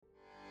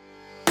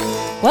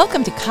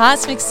Welcome to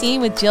Cosmic Scene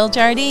with Jill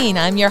Jardine.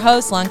 I'm your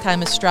host,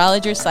 longtime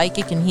astrologer,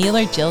 psychic, and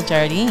healer, Jill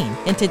Jardine.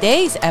 In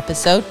today's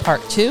episode,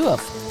 part 2 of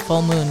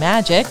Full Moon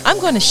Magic, I'm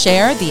going to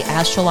share the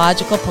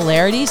astrological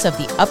polarities of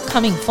the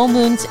upcoming full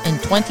moons in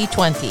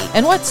 2020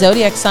 and what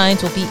zodiac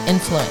signs will be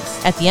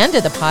influenced. At the end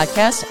of the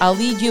podcast, I'll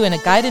lead you in a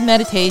guided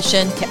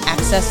meditation to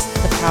access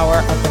the power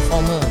of the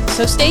full moon.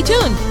 So stay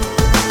tuned.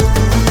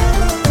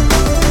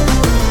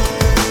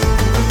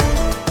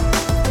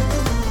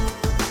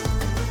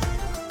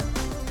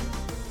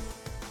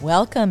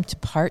 Welcome to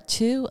part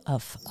 2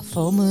 of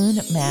Full Moon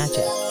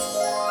Magic.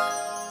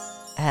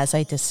 As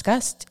I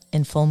discussed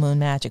in Full Moon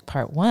Magic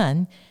Part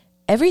 1,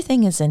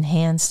 everything is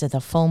enhanced at the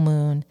full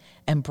moon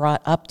and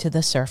brought up to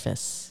the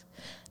surface.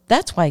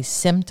 That's why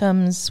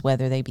symptoms,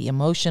 whether they be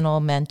emotional,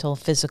 mental,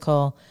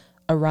 physical,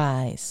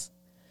 arise.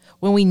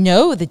 When we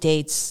know the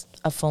dates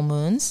of full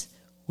moons,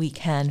 we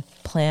can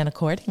plan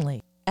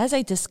accordingly. As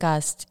I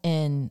discussed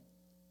in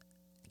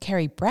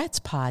Carrie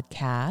Brett's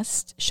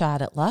podcast,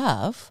 Shot at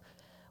Love,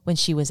 when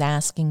she was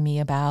asking me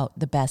about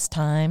the best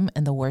time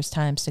and the worst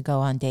times to go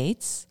on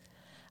dates,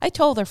 I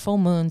told her full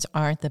moons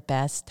aren't the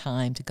best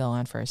time to go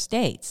on first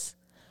dates.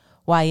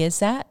 Why is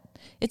that?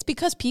 It's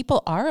because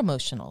people are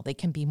emotional. They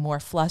can be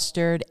more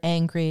flustered,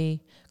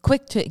 angry,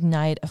 quick to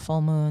ignite at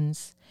full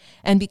moons.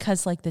 And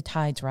because, like the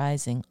tides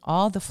rising,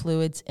 all the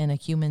fluids in a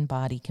human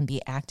body can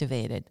be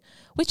activated,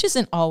 which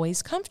isn't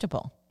always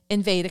comfortable.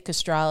 In Vedic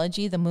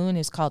astrology, the moon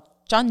is called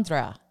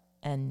Chandra,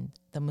 and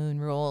the moon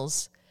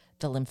rules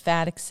the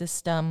lymphatic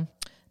system,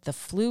 the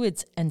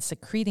fluids and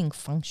secreting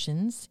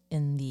functions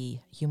in the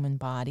human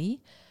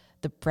body,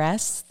 the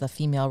breasts, the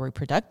female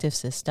reproductive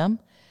system,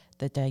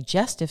 the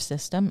digestive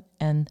system,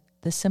 and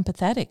the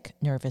sympathetic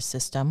nervous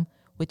system,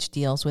 which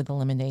deals with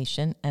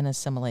elimination and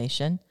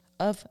assimilation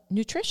of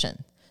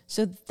nutrition.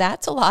 So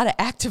that's a lot of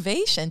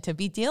activation to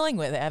be dealing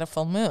with at a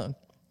full moon.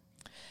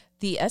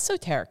 The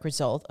esoteric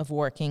result of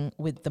working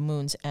with the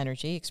moon's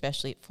energy,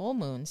 especially at full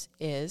moons,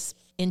 is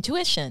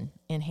intuition,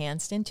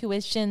 enhanced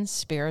intuition,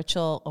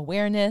 spiritual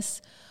awareness,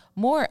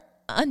 more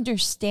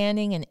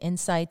understanding and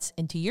insights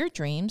into your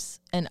dreams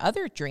and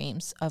other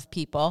dreams of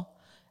people.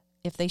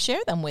 If they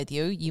share them with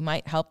you, you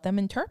might help them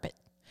interpret.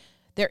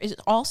 There is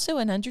also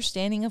an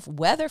understanding of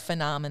weather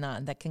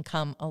phenomenon that can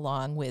come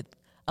along with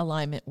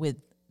alignment with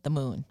the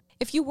moon.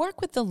 If you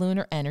work with the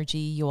lunar energy,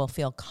 you will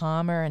feel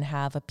calmer and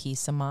have a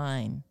peace of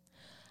mind.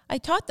 I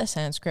taught the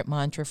Sanskrit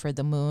mantra for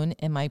the moon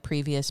in my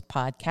previous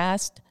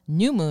podcast,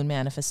 New Moon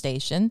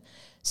Manifestation,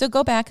 so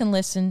go back and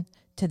listen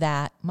to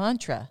that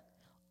mantra,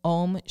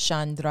 Om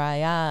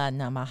Chandraya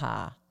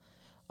Namaha.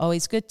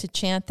 Always good to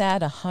chant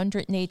that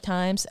 108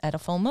 times at a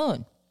full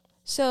moon.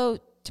 So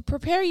to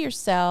prepare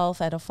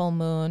yourself at a full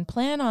moon,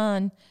 plan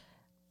on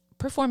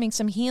performing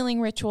some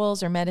healing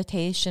rituals or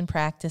meditation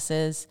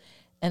practices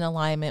in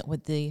alignment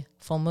with the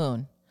full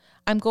moon.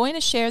 I'm going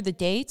to share the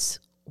dates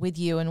with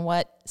you and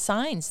what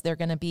signs they're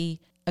going to be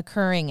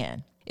occurring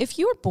in. If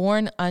you were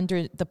born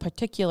under the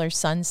particular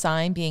sun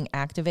sign being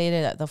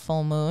activated at the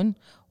full moon,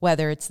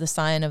 whether it's the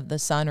sign of the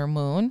sun or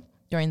moon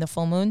during the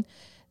full moon,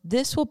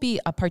 this will be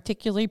a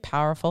particularly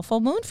powerful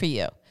full moon for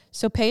you.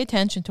 So pay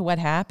attention to what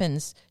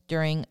happens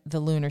during the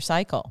lunar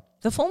cycle.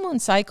 The full moon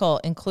cycle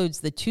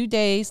includes the 2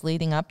 days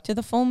leading up to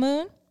the full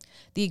moon,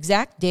 the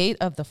exact date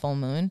of the full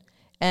moon,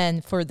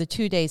 and for the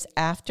 2 days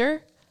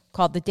after,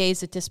 called the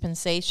days of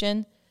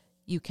dispensation,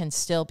 you can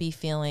still be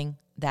feeling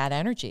that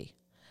energy.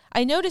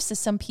 I noticed that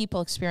some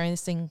people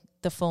experiencing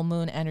the full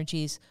moon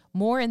energies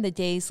more in the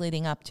days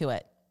leading up to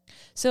it.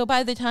 So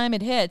by the time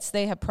it hits,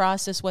 they have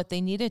processed what they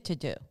needed to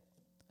do.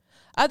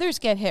 Others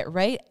get hit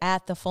right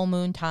at the full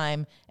moon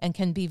time and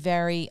can be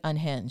very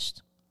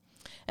unhinged.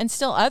 And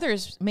still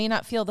others may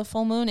not feel the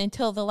full moon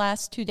until the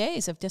last 2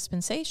 days of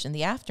dispensation,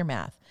 the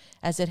aftermath,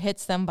 as it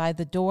hits them by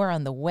the door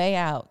on the way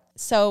out.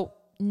 So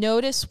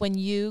notice when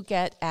you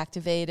get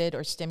activated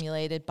or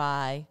stimulated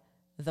by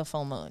the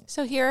full moon.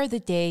 So here are the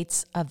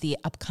dates of the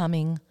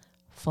upcoming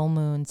full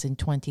moons in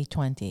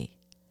 2020.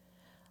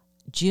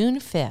 June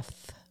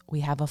 5th,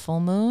 we have a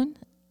full moon,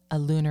 a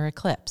lunar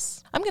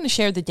eclipse. I'm going to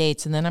share the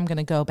dates and then I'm going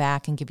to go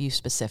back and give you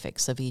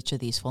specifics of each of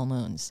these full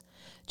moons.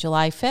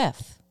 July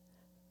 5th,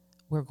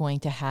 we're going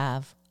to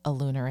have a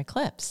lunar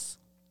eclipse.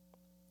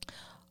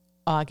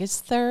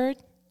 August 3rd,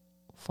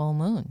 full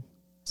moon.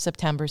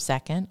 September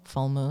 2nd,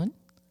 full moon.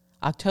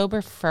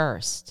 October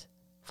 1st,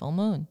 full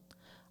moon.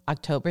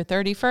 October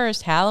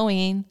 31st,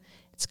 Halloween.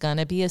 It's going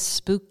to be a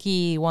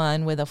spooky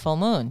one with a full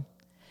moon.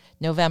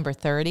 November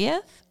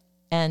 30th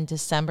and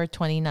December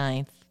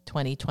 29th,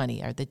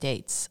 2020 are the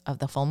dates of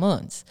the full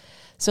moons.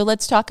 So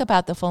let's talk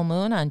about the full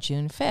moon on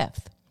June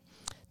 5th.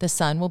 The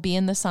sun will be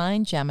in the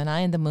sign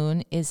Gemini and the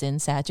moon is in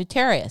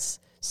Sagittarius.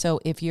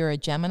 So if you're a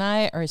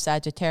Gemini or a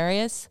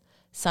Sagittarius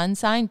sun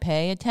sign,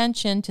 pay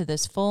attention to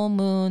this full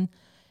moon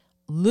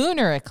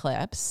lunar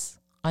eclipse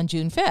on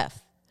June 5th.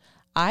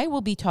 I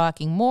will be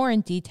talking more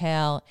in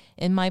detail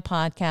in my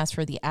podcast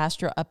for the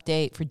Astro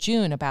Update for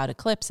June about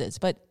eclipses,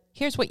 but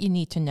here's what you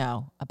need to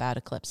know about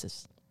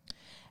eclipses.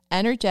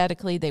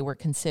 Energetically, they were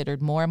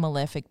considered more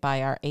malefic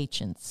by our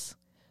ancients.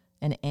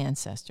 and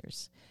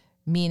ancestors,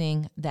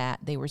 meaning that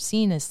they were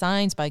seen as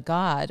signs by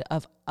God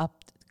of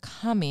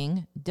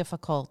upcoming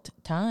difficult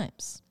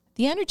times.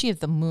 The energy of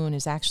the moon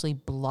is actually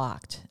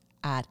blocked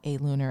at a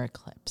lunar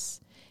eclipse.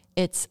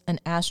 It's an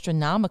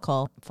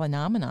astronomical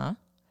phenomena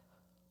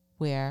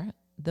where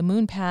the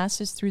moon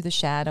passes through the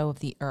shadow of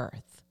the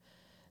earth.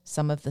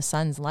 Some of the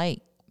sun's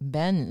light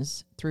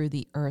bends through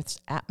the earth's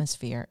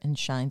atmosphere and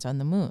shines on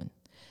the moon.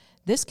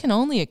 This can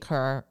only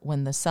occur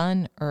when the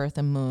sun, earth,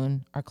 and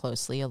moon are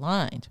closely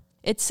aligned.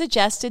 It's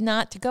suggested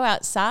not to go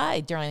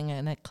outside during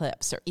an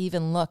eclipse or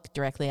even look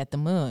directly at the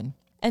moon.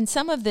 And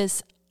some of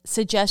this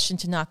suggestion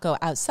to not go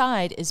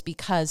outside is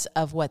because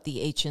of what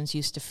the ancients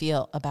used to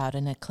feel about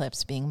an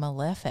eclipse being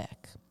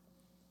malefic,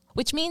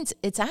 which means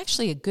it's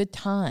actually a good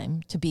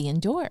time to be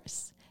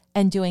indoors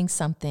and doing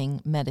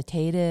something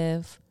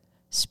meditative,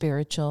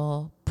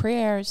 spiritual,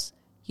 prayers,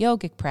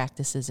 yogic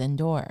practices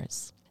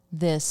indoors.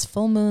 This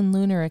full moon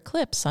lunar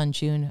eclipse on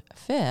June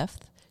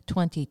 5th,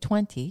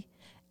 2020,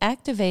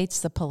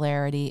 activates the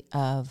polarity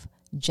of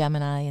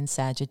Gemini and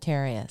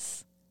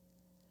Sagittarius.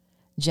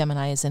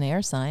 Gemini is an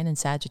air sign and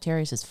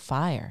Sagittarius is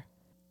fire.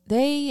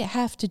 They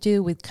have to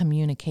do with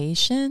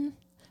communication,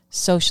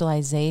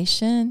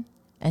 socialization,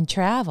 and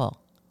travel.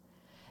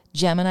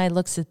 Gemini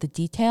looks at the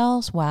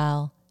details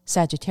while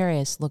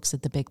Sagittarius looks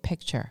at the big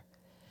picture.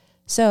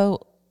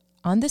 So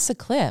on this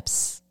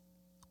eclipse,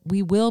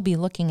 we will be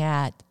looking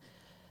at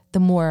the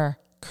more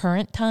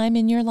current time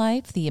in your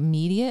life, the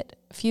immediate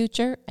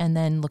future, and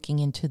then looking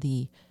into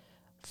the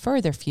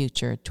further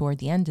future toward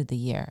the end of the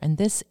year. And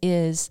this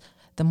is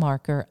the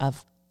marker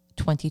of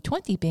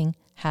 2020 being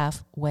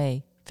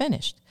halfway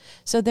finished.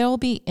 So there will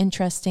be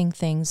interesting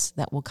things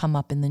that will come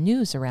up in the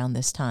news around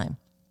this time.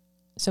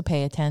 So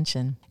pay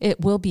attention.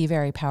 It will be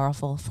very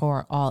powerful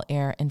for all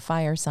air and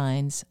fire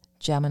signs,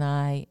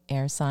 Gemini,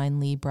 air sign,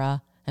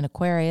 Libra, and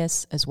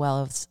Aquarius, as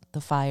well as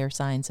the fire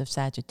signs of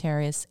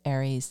Sagittarius,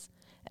 Aries,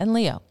 and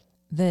Leo.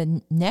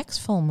 The next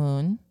full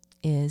moon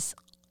is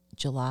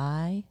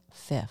July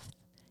 5th,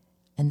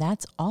 and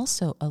that's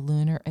also a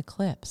lunar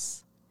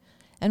eclipse.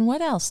 And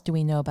what else do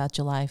we know about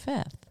July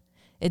 5th?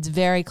 It's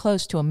very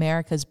close to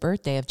America's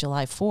birthday of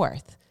July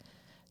 4th.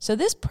 So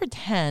this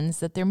portends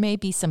that there may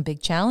be some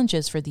big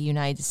challenges for the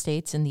United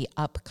States in the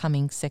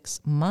upcoming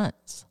 6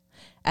 months,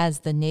 as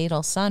the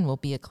natal sun will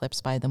be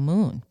eclipsed by the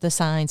moon. The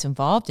signs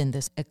involved in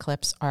this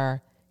eclipse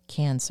are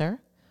Cancer,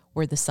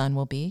 where the sun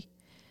will be,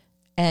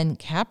 and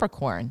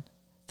Capricorn,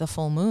 the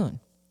full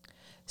moon.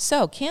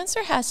 So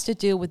Cancer has to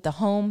do with the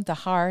home, the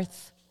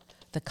hearth,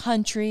 the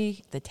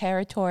country, the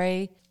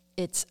territory.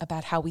 It's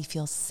about how we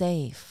feel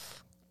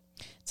safe.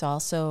 It's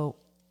also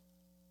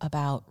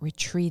about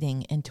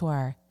retreating into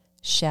our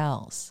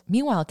shells.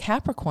 Meanwhile,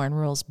 Capricorn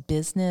rules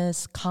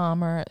business,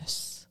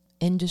 commerce,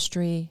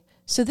 industry.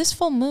 So this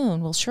full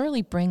moon will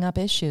surely bring up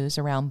issues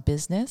around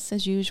business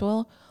as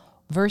usual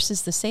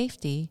versus the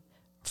safety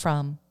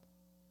from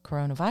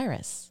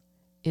coronavirus.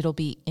 It'll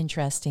be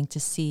interesting to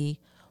see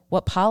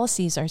what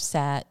policies are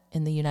set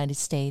in the United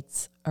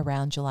States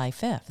around July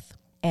 5th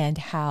and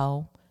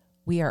how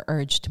we are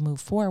urged to move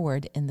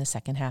forward in the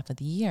second half of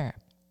the year.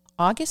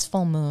 August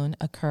full moon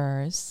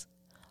occurs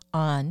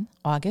on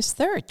August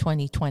 3rd,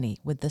 2020,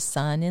 with the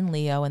sun in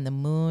Leo and the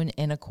moon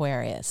in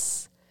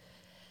Aquarius.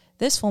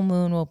 This full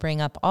moon will bring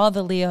up all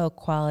the Leo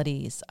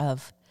qualities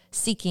of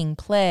seeking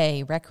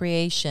play,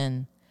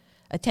 recreation,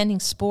 attending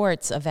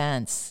sports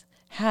events,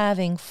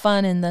 having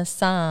fun in the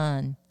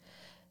sun.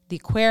 The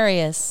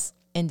Aquarius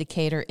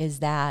indicator is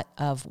that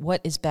of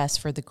what is best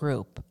for the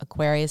group.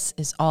 Aquarius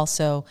is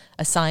also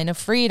a sign of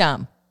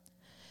freedom.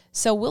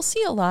 So we'll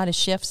see a lot of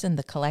shifts in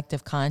the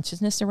collective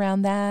consciousness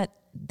around that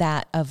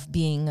of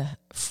being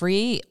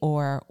free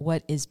or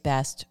what is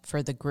best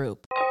for the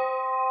group.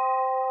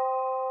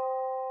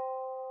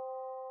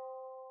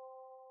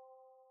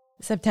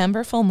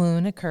 September full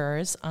moon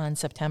occurs on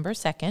September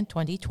 2nd,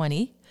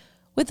 2020,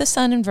 with the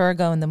sun in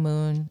Virgo and the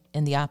moon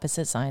in the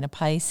opposite sign of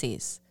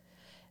Pisces.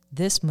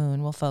 This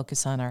moon will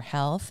focus on our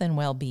health and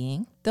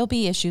well-being. There'll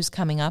be issues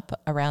coming up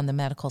around the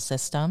medical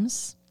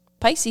systems.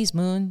 Pisces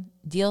moon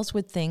deals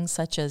with things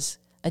such as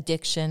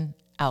addiction,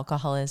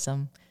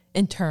 alcoholism,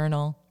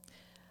 internal.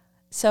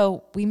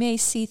 So we may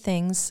see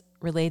things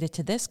related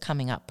to this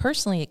coming up.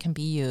 Personally, it can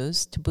be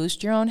used to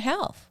boost your own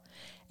health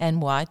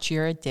and watch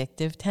your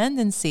addictive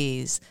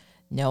tendencies.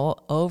 No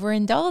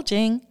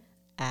overindulging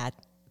at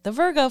the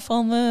Virgo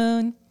full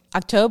moon.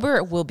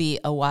 October will be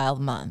a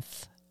wild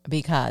month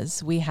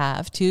because we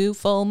have 2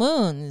 full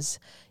moons.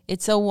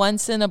 It's a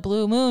once in a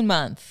blue moon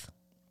month.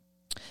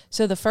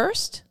 So the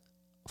first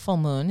full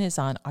moon is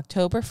on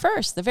October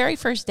 1st, the very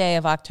first day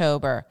of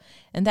October,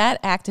 and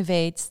that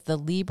activates the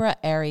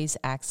Libra-Aries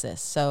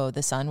axis. So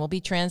the sun will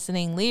be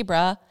transiting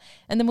Libra,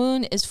 and the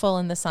moon is full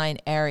in the sign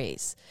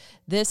Aries.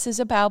 This is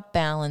about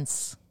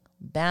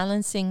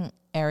balancing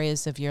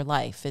areas of your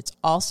life. It's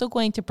also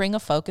going to bring a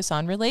focus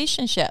on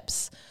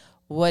relationships.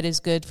 What is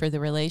good for the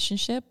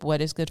relationship?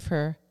 What is good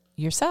for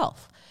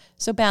yourself?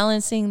 So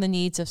balancing the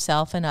needs of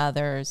self and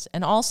others,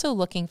 and also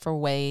looking for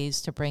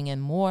ways to bring in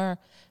more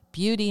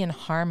beauty and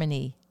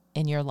harmony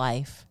in your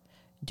life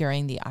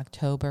during the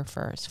October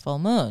 1st full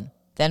moon.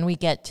 Then we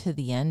get to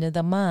the end of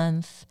the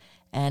month,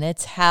 and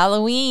it's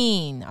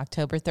Halloween,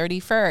 October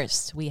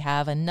 31st. We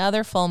have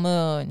another full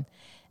moon,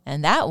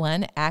 and that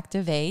one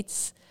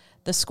activates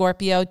the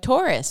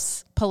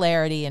Scorpio-Taurus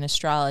polarity in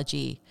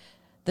astrology.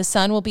 The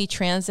sun will be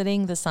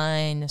transiting the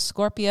sign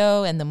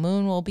Scorpio, and the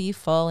moon will be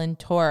full in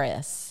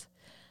Taurus.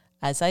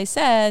 As I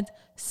said,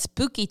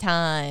 spooky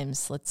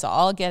times. Let's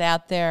all get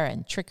out there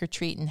and trick or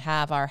treat and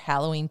have our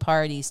Halloween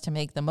parties to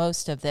make the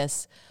most of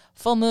this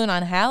full moon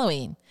on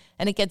Halloween.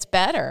 And it gets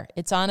better.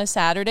 It's on a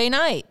Saturday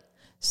night.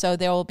 So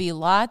there will be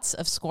lots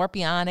of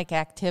scorpionic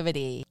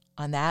activity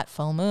on that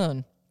full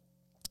moon.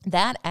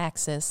 That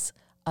axis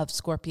of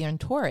Scorpio and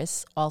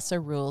Taurus also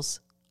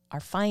rules our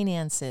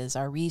finances,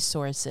 our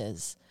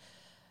resources.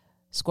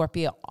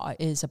 Scorpio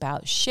is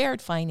about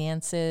shared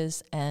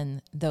finances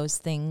and those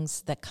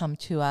things that come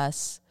to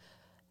us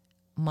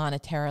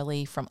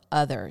monetarily from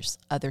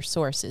other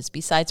sources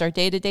besides our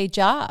day-to-day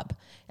job.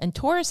 And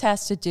Taurus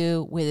has to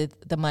do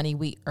with the money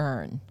we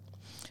earn.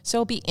 So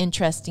it'll be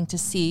interesting to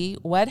see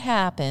what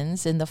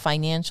happens in the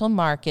financial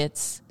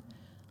markets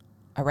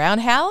around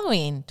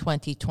Halloween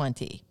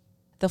 2020.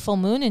 The full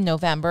moon in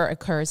November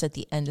occurs at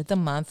the end of the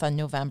month on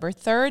November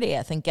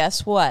 30th. And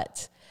guess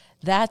what?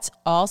 That's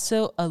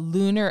also a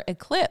lunar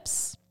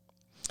eclipse.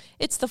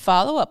 It's the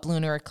follow-up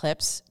lunar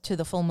eclipse to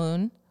the full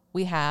moon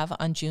we have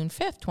on June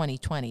 5th,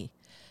 2020.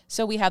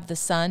 So we have the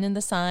sun in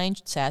the sign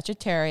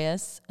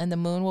Sagittarius, and the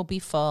moon will be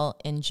full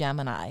in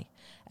Gemini.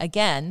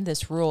 Again,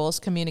 this rules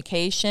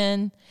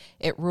communication.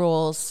 It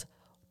rules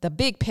the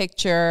big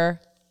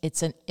picture.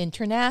 It's an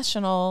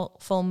international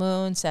full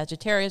moon.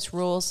 Sagittarius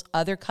rules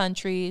other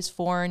countries,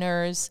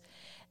 foreigners,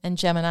 and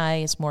Gemini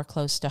is more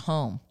close to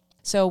home.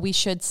 So we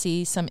should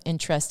see some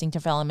interesting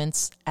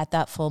developments at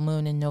that full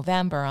moon in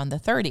November on the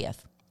 30th.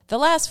 The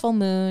last full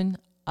moon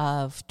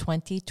of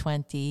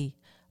 2020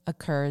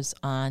 occurs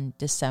on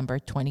December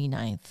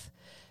 29th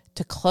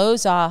to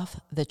close off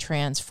the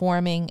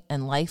transforming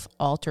and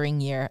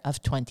life-altering year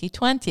of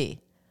 2020.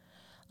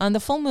 On the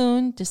full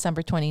moon,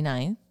 December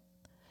 29th,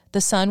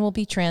 the sun will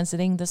be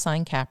transiting the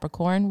sign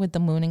Capricorn with the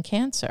moon in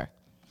Cancer.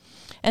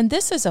 And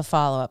this is a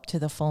follow-up to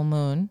the full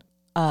moon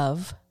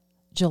of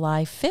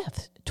July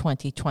 5th,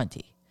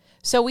 2020.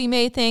 So we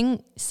may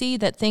see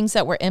that things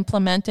that were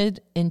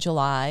implemented in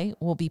July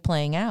will be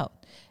playing out.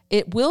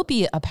 It will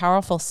be a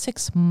powerful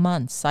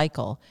 6-month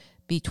cycle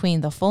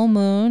between the full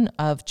moon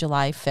of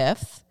July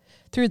 5th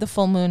through the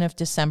full moon of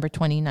December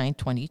 29,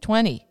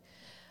 2020,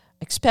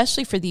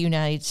 especially for the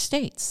United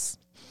States.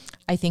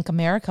 I think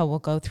America will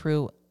go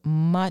through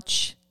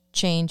much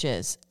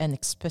changes, and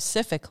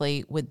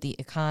specifically with the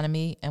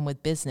economy and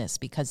with business,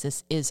 because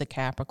this is a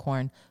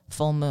Capricorn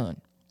full moon.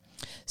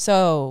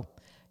 So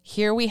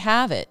here we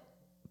have it.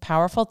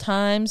 Powerful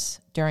times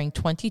during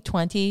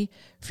 2020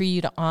 for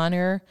you to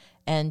honor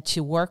and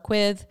to work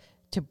with,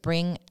 to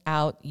bring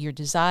out your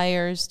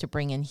desires, to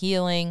bring in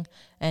healing,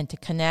 and to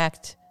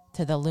connect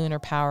to the lunar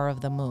power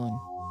of the moon.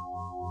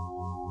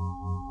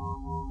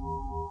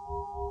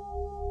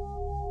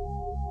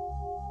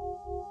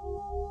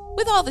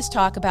 With all this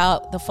talk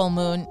about the full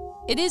moon,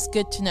 it is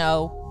good to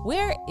know,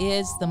 where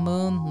is the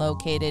moon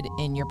located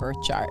in your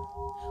birth chart?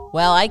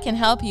 Well, I can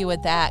help you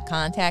with that.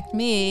 Contact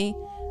me,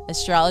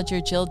 astrologer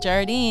Jill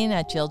Jardine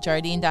at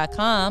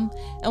jilljardine.com,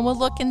 and we'll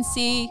look and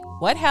see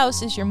what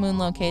house is your moon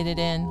located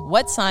in,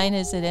 what sign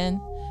is it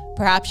in.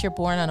 Perhaps you're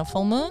born on a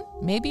full moon.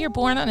 Maybe you're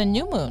born on a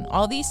new moon.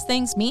 All these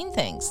things mean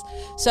things.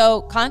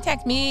 So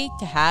contact me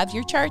to have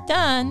your chart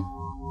done.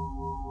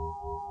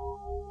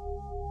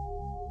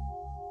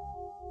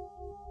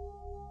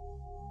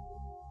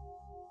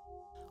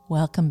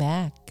 Welcome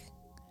back.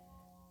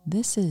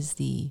 This is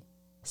the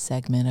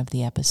segment of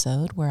the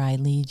episode where I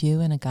lead you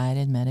in a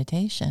guided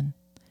meditation.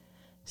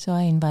 So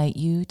I invite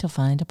you to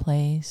find a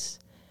place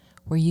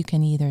where you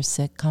can either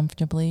sit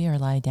comfortably or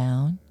lie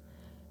down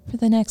for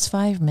the next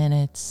 5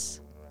 minutes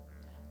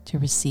to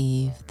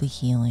receive the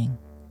healing.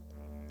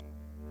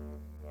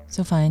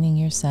 So finding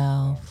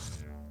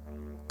yourself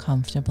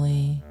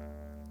comfortably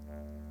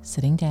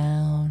sitting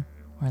down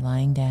or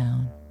lying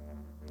down,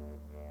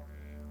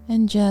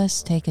 and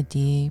just take a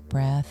deep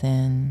breath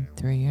in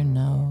through your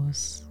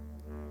nose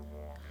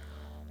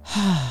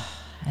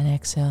and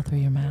exhale through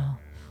your mouth.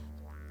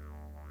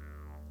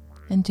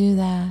 And do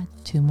that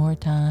 2 more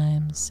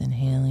times,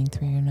 inhaling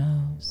through your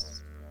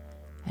nose,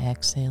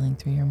 exhaling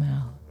through your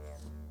mouth,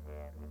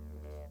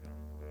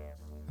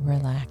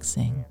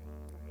 relaxing.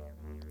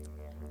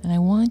 And I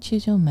want you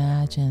to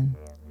imagine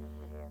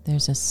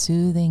there's a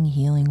soothing,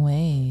 healing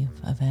wave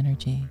of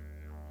energy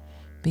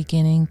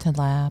beginning to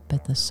lap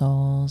at the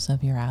soles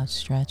of your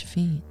outstretched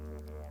feet,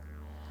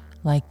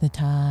 like the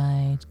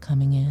tide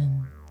coming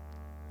in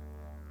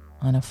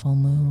on a full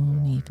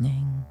moon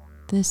evening.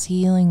 This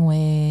healing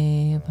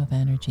wave of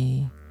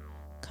energy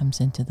comes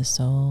into the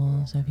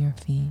soles of your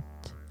feet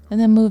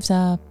and then moves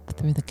up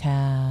through the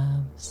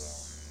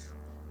calves,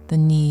 the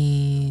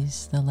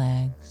knees, the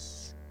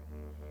legs,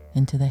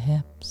 into the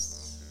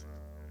hips.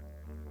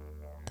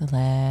 The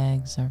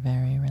legs are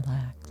very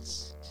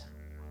relaxed.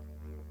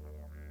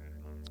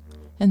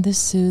 And this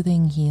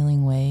soothing,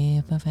 healing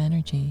wave of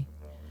energy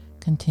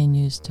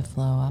continues to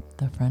flow up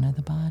the front of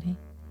the body.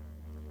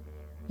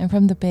 And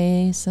from the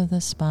base of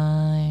the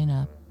spine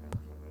up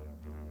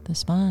the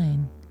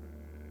spine,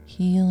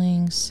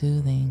 healing,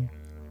 soothing,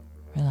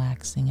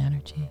 relaxing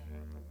energy.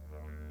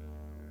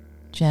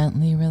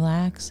 Gently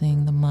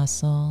relaxing the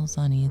muscles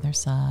on either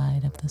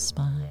side of the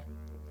spine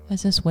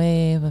as this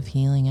wave of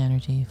healing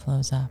energy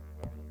flows up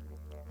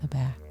the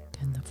back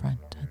and the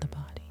front of the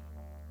body.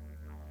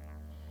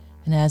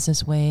 And as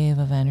this wave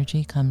of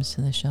energy comes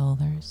to the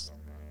shoulders,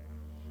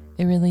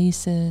 it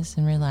releases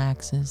and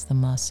relaxes the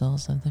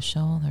muscles of the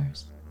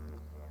shoulders.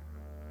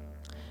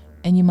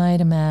 And you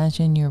might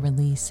imagine you're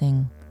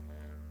releasing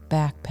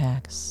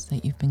backpacks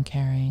that you've been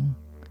carrying,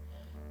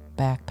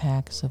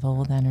 backpacks of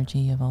old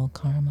energy, of old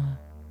karma,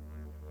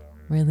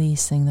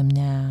 releasing them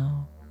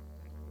now,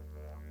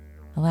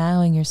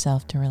 allowing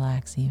yourself to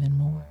relax even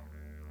more.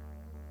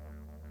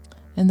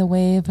 And the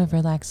wave of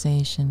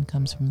relaxation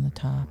comes from the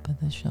top of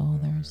the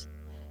shoulders,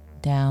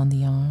 down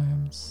the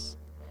arms,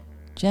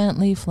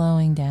 gently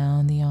flowing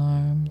down the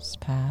arms,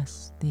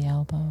 past the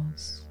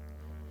elbows,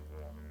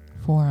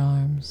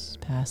 forearms,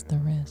 past the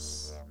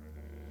wrists,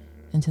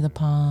 into the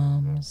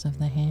palms of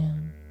the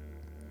hand.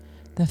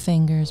 The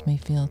fingers may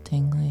feel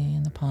tingly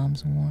and the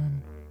palms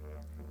warm,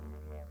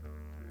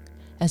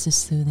 as the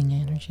soothing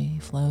energy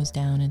flows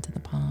down into the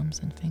palms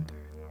and fingers.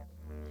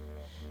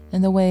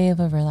 And the wave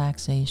of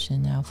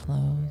relaxation now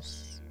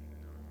flows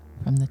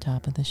from the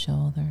top of the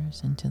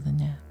shoulders into the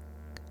neck,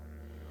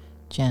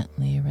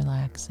 gently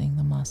relaxing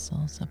the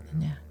muscles of the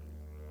neck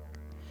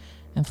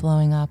and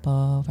flowing up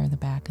over the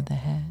back of the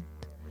head,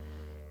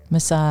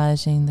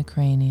 massaging the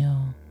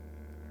cranial,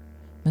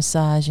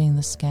 massaging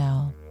the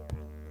scalp.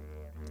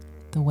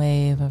 The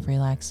wave of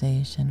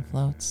relaxation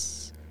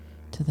floats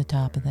to the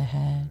top of the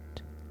head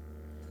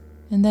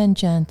and then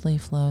gently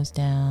flows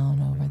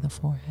down over the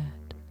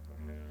forehead,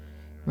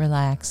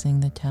 relaxing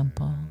the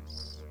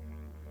temples.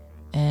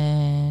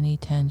 Any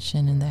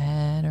tension in the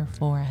head or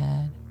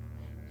forehead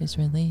is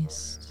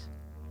released.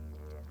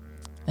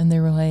 And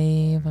the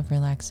wave of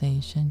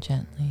relaxation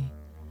gently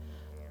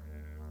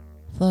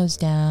flows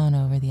down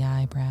over the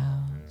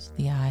eyebrows.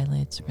 The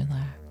eyelids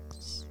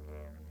relax.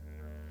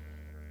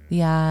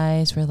 The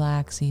eyes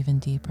relax even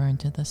deeper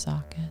into the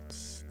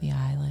sockets. The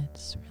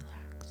eyelids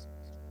relax.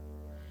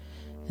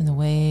 And the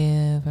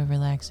wave of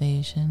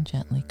relaxation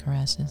gently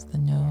caresses the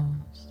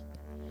nose,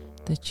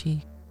 the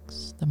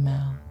cheeks, the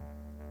mouth.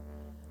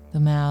 The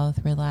mouth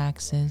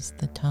relaxes,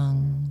 the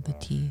tongue, the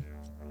teeth.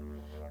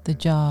 The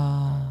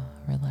jaw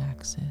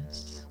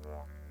relaxes.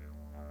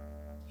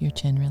 Your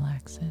chin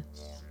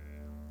relaxes.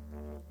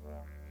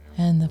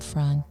 And the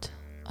front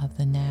of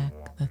the neck,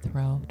 the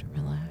throat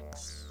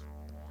relax.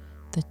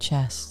 The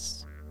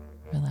chest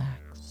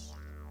relax.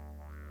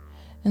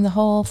 And the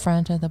whole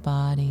front of the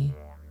body,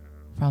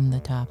 from the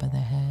top of the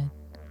head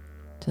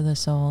to the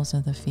soles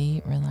of the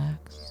feet,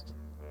 relaxed.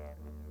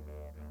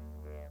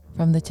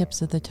 From the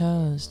tips of the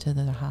toes to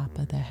the top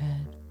of the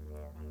head,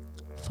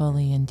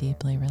 fully and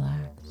deeply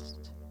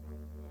relaxed.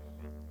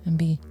 And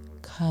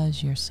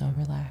because you're so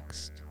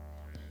relaxed,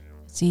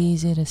 it's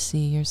easy to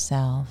see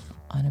yourself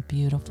on a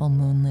beautiful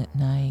moonlit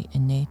night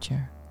in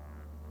nature.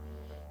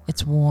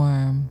 It's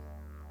warm,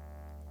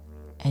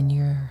 and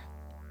you're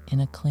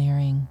in a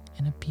clearing,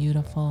 in a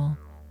beautiful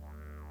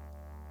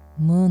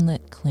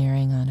moonlit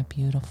clearing on a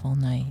beautiful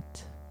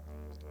night.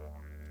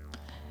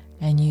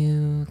 And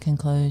you can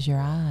close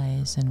your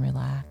eyes and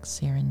relax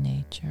here in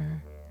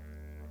nature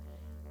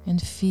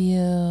and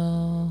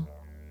feel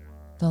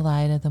the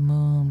light of the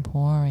moon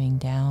pouring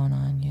down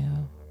on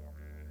you.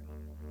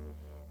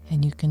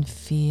 And you can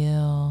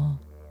feel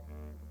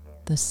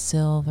the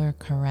silver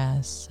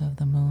caress of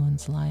the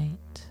moon's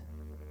light.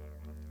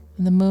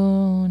 And the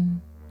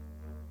moon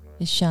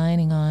is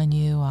shining on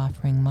you,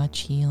 offering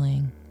much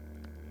healing,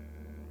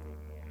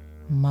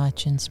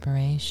 much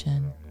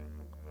inspiration.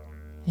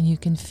 And you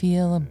can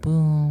feel a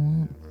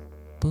boon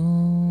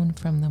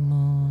from the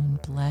moon,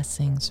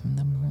 blessings from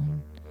the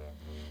moon.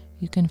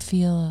 You can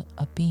feel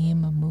a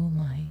beam of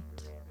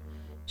moonlight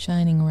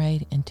shining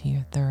right into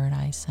your third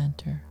eye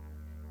center,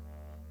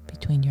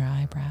 between your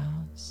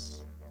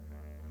eyebrows,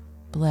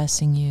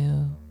 blessing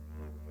you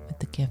with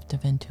the gift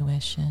of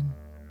intuition,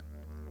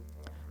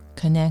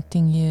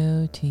 connecting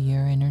you to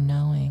your inner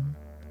knowing,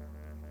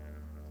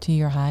 to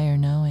your higher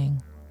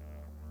knowing,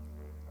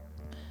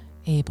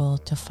 able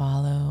to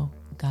follow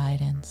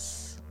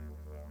guidance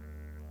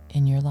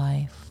in your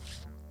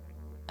life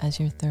as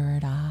your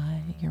third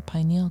eye, your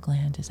pineal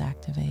gland, is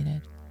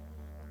activated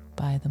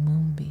by the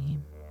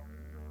moonbeam.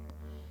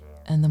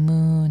 And the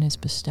moon is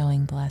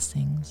bestowing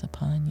blessings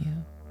upon you.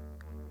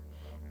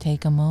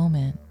 Take a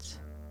moment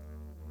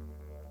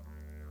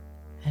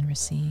and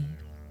receive.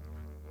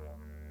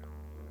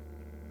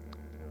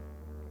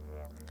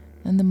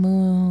 And the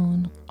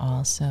moon,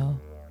 also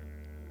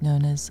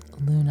known as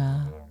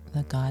Luna,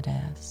 the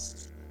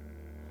goddess,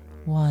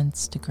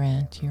 wants to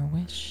grant your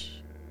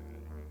wish.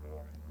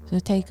 So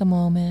take a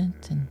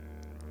moment and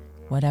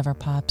whatever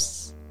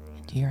pops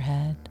into your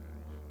head,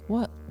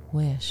 what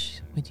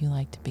wish would you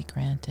like to be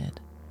granted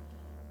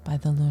by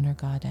the lunar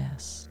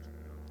goddess?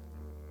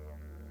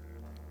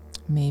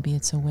 Maybe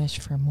it's a wish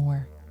for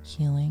more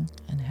healing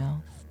and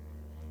health.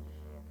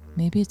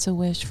 Maybe it's a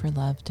wish for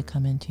love to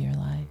come into your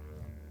life.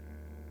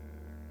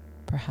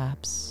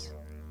 Perhaps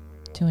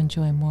to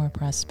enjoy more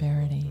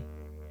prosperity.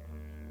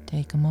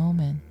 Take a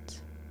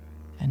moment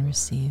and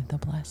receive the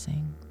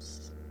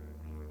blessings.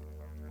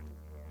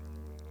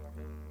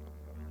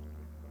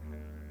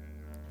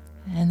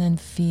 And then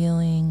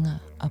feeling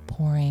a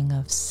pouring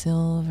of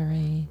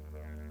silvery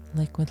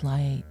liquid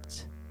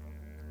light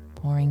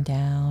pouring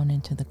down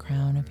into the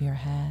crown of your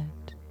head,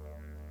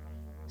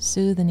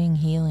 soothing,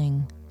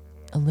 healing,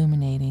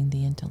 illuminating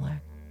the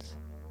intellect,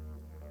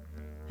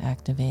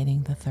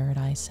 activating the third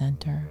eye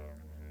center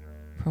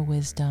for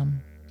wisdom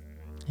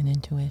and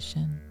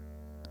intuition,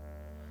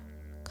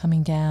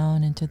 coming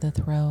down into the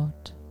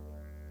throat,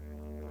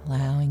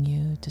 allowing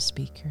you to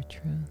speak your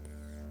truth,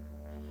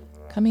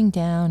 coming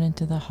down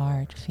into the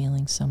heart,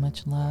 feeling so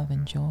much love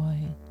and joy,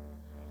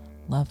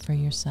 love for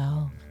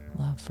yourself,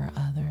 love for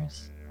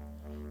others,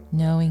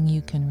 knowing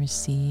you can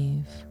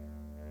receive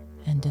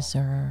and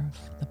deserve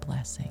the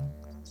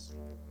blessings.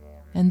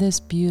 And this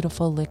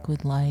beautiful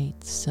liquid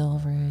light,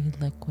 silvery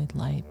liquid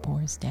light,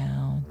 pours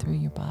down through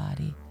your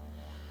body,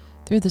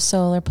 through the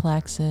solar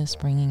plexus,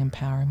 bringing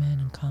empowerment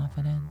and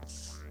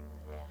confidence,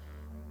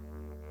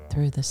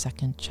 through the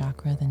second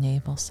chakra, the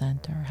navel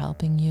center,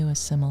 helping you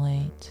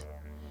assimilate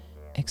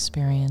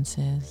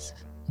experiences,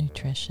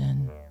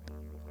 nutrition,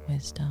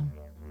 wisdom.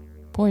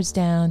 Pours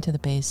down to the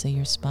base of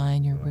your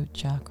spine, your root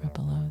chakra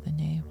below the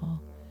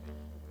navel,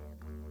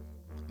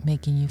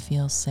 making you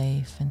feel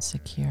safe and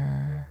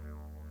secure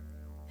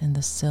in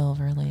the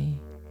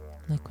silvery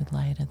liquid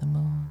light of the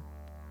moon,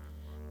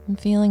 and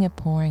feeling it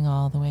pouring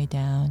all the way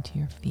down to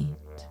your feet.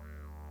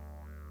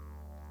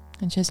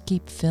 And just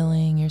keep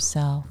filling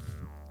yourself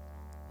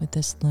with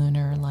this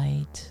lunar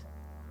light,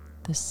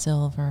 the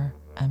silver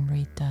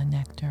Amrita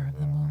nectar of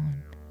the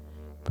moon,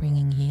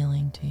 bringing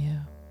healing to you.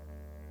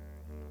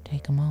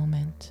 Take a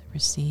moment,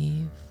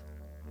 receive.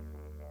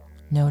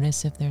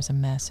 Notice if there's a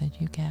message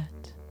you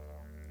get.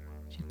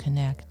 You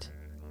connect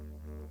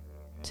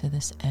to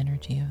this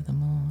energy of the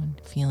moon,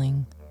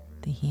 feeling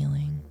the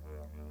healing.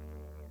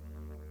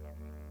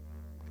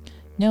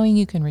 Knowing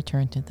you can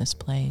return to this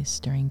place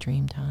during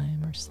dream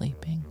time or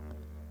sleeping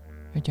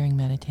or during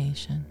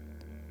meditation.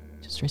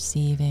 Just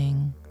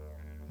receiving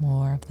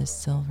more of this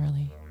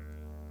silverly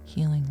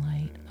healing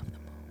light of the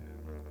moon.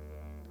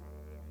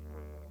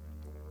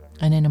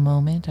 And in a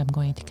moment, I'm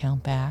going to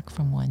count back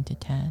from 1 to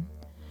 10.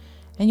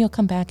 And you'll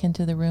come back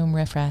into the room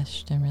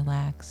refreshed and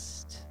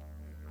relaxed,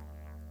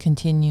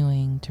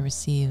 continuing to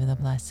receive the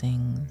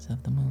blessings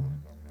of the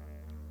moon.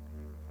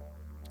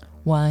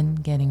 1,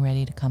 getting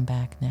ready to come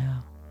back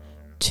now.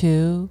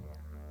 2,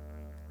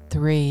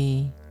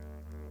 3,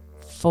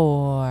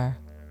 4,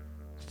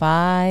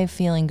 5,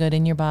 feeling good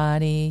in your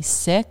body.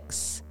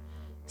 6,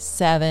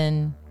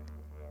 7,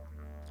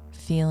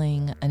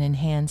 feeling an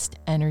enhanced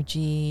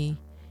energy.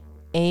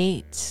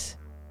 8,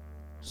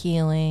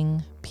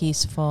 healing,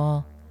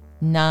 peaceful.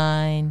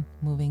 9,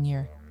 moving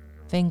your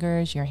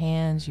fingers, your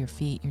hands, your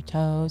feet, your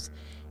toes.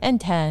 And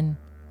 10,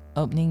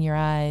 opening your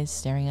eyes,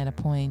 staring at a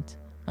point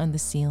on the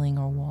ceiling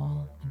or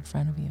wall in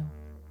front of you.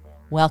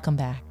 Welcome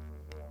back.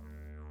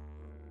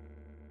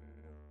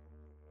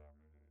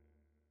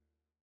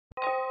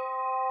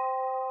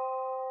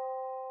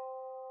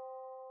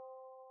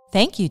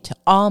 Thank you to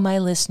all my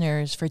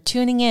listeners for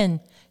tuning in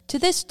to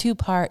this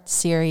 2-part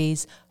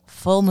series,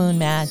 Full Moon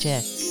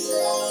Magic.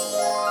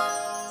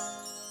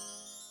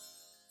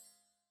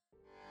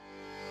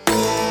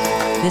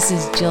 This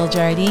is Jill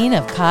Jardine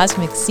of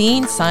Cosmic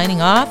Scene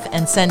signing off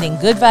and sending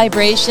good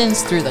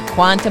vibrations through the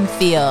quantum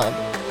field.